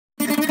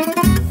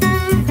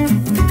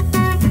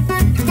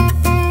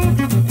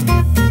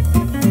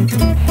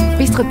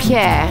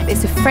Pierre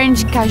is a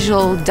French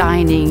casual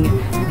dining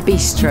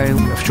bistro.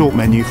 A short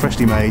menu,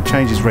 freshly made,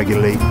 changes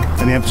regularly,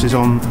 and the emphasis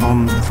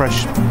on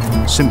fresh,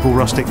 simple,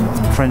 rustic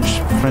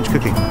French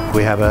cooking.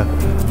 We have a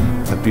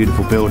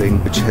beautiful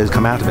building which has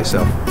come out of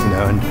itself, you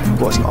know, and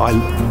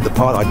the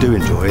part I do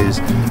enjoy is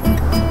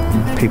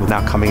people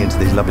now coming into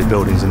these lovely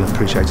buildings and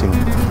appreciating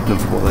them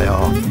for what they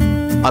are.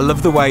 I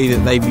love the way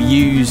that they've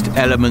used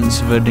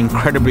elements of an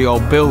incredibly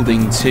old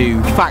building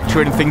to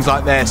factor in things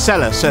like their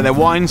cellar. So their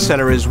wine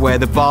cellar is where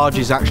the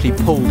barges actually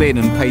pulled in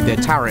and paid their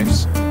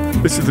tariffs.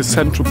 This is the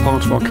central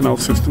part of our canal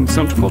system, the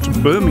central part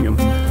of Birmingham.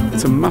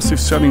 It's a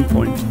massive selling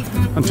point,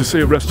 and to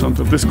see a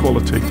restaurant of this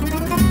quality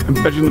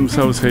embedding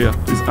themselves here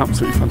is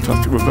absolutely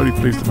fantastic. We're very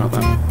pleased about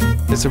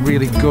that. There's a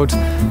really good,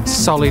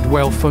 solid,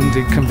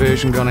 well-funded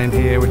conversion gone in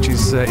here, which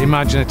is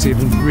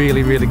imaginative and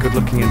really, really good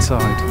looking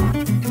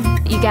inside.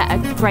 You get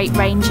a great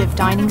range of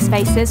dining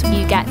spaces.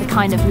 You get the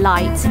kind of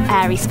light,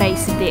 airy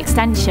space of the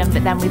extension,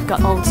 but then we've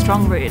got old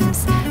strong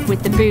rooms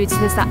with the booths.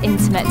 There's that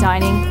intimate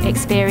dining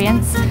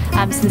experience.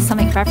 So there's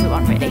something for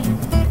everyone, really.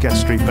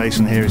 Guest Street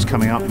Basin here is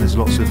coming up, and there's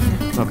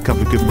a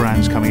couple of good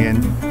brands coming in,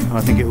 and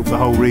I think the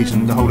whole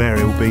region, the whole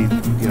area will be,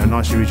 you know,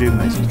 nicely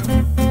rejuvenated.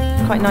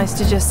 Quite nice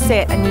to just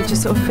sit and you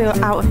just sort of feel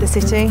out of the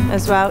city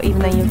as well, even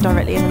though you're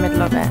directly in the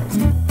middle of it.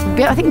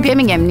 I think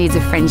Birmingham needs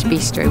a French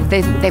bistro.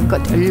 They've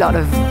got a lot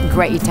of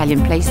great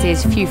Italian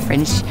places, a few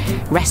French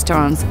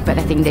restaurants, but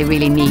I think they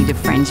really need a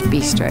French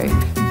bistro.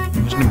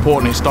 It's an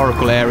important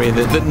historical area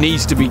that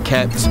needs to be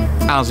kept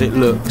as it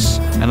looks,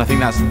 and I think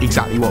that's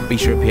exactly what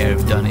Bistrot Pierre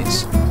have done.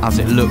 It's as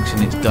it looks,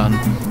 and it's done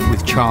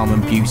with charm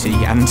and beauty,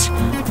 and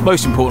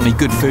most importantly,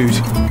 good food.